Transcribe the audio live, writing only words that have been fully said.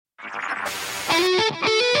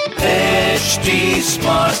HT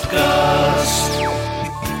Smartcast.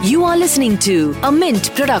 You are listening to a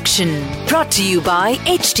Mint production brought to you by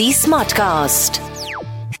HT Smartcast.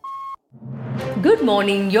 Good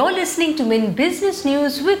morning. You're listening to Mint Business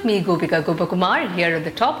News with me, Gopika Gopakumar. Here are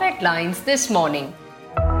the top headlines this morning.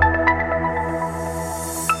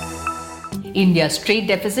 India's trade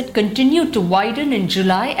deficit continued to widen in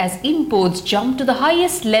July as imports jumped to the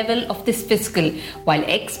highest level of this fiscal, while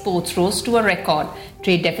exports rose to a record.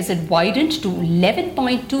 Trade deficit widened to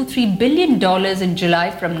 $11.23 billion in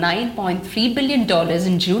July from $9.3 billion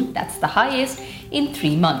in June. That's the highest in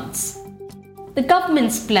 3 months. The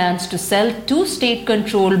government's plans to sell 2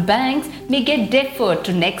 state-controlled banks may get deferred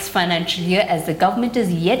to next financial year as the government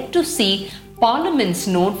is yet to see Parliament's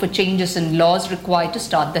note for changes in laws required to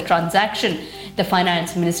start the transaction. The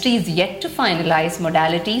Finance Ministry is yet to finalize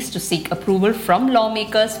modalities to seek approval from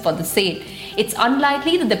lawmakers for the sale. It's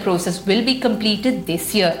unlikely that the process will be completed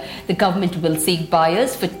this year. The government will seek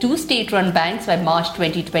buyers for 2 state-run banks by March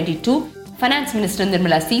 2022. Finance Minister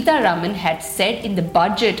Nirmala Sitharaman had said in the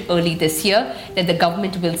budget early this year that the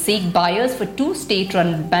government will seek buyers for 2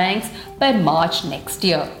 state-run banks by March next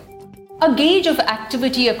year. A gauge of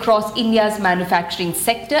activity across India's manufacturing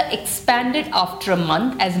sector expanded after a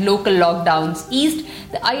month as local lockdowns eased.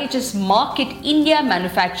 The IHS Markit India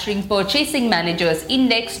Manufacturing Purchasing Managers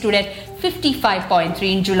Index stood at 55.3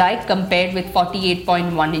 in July compared with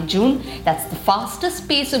 48.1 in June. That's the fastest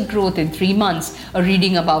pace of growth in 3 months. A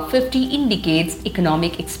reading above 50 indicates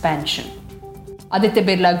economic expansion. Aditya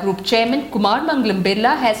Birla Group Chairman Kumar Mangalam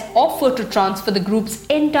Birla has offered to transfer the group's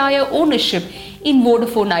entire ownership in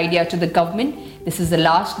Vodafone Idea to the government. This is the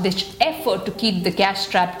last-ditch effort to keep the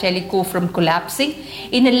cash-strapped teleco from collapsing.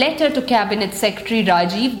 In a letter to Cabinet Secretary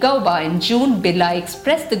Rajiv Gauba in June, Birla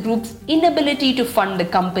expressed the group's inability to fund the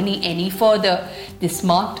company any further. This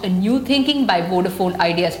marked a new thinking by Vodafone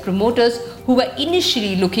Idea's promoters who were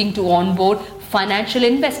initially looking to onboard financial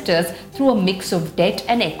investors through a mix of debt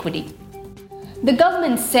and equity. The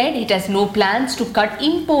government said it has no plans to cut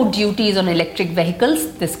import duties on electric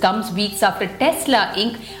vehicles. This comes weeks after Tesla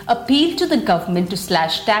Inc. appealed to the government to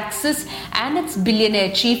slash taxes, and its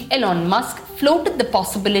billionaire chief Elon Musk floated the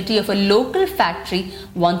possibility of a local factory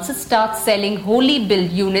once it starts selling wholly built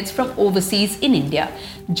units from overseas in India.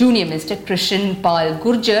 Junior Minister Krishan Pal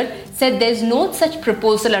Gurjar said there is no such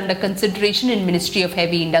proposal under consideration in Ministry of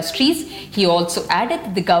Heavy Industries. He also added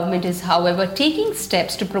that the government is, however, taking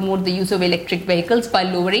steps to promote the use of electric vehicles by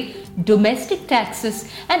lowering domestic taxes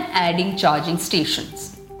and adding charging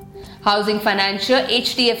stations. Housing financier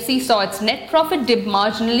HDFC saw its net profit dip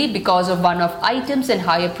marginally because of one-off items and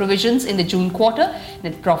higher provisions in the June quarter.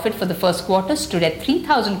 Net profit for the first quarter stood at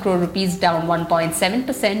 3,000 crore rupees, down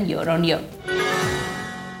 1.7% year-on-year.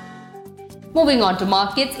 Moving on to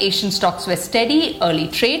markets, Asian stocks were steady early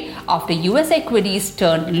trade after US equities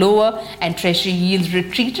turned lower and treasury yields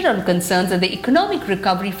retreated on concerns that the economic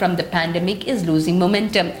recovery from the pandemic is losing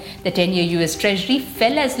momentum. The 10-year US treasury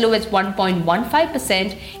fell as low as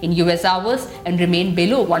 1.15% in US hours and remained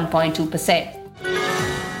below 1.2%.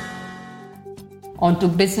 On to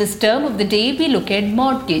business term of the day, we look at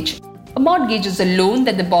mortgage. A mortgage is a loan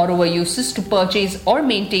that the borrower uses to purchase or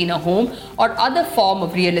maintain a home or other form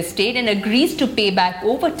of real estate and agrees to pay back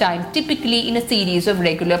over time, typically in a series of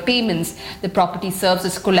regular payments. The property serves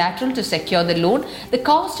as collateral to secure the loan. The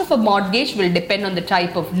cost of a mortgage will depend on the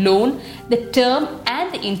type of loan, the term,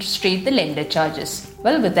 and the interest rate the lender charges.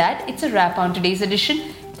 Well, with that, it's a wrap on today's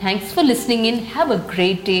edition. Thanks for listening in. Have a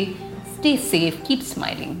great day. Stay safe. Keep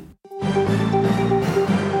smiling.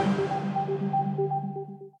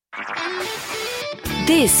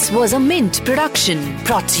 This was a Mint production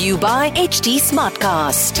brought to you by HT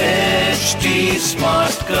Smartcast. HT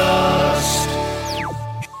Smartcast.